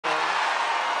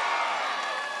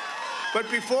But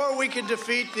before we can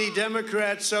defeat the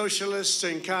Democrats, socialists,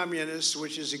 and communists,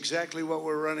 which is exactly what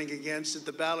we're running against at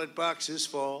the ballot boxes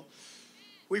fall,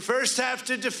 we first have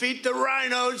to defeat the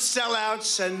RINOs,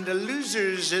 sellouts, and the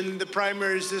losers in the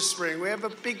primaries this spring. We have a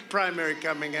big primary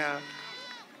coming out.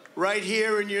 Right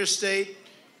here in your state,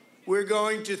 we're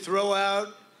going to throw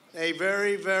out a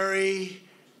very, very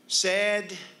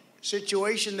sad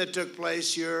situation that took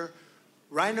place. Your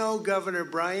RINO Governor,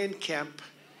 Brian Kemp,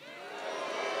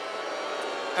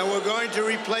 and we're going to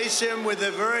replace him with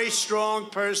a very strong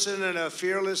person and a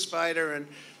fearless fighter and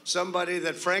somebody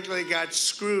that frankly got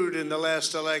screwed in the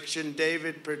last election,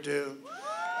 David Perdue.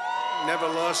 Never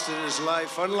lost in his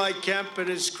life. Unlike Kemp and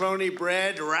his crony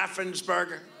Brad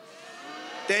Raffensperger,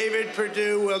 David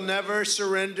Perdue will never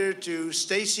surrender to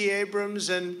Stacey Abrams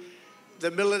and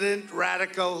the militant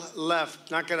radical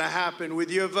left. Not going to happen. With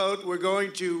your vote, we're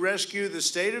going to rescue the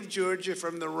state of Georgia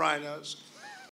from the RINOs.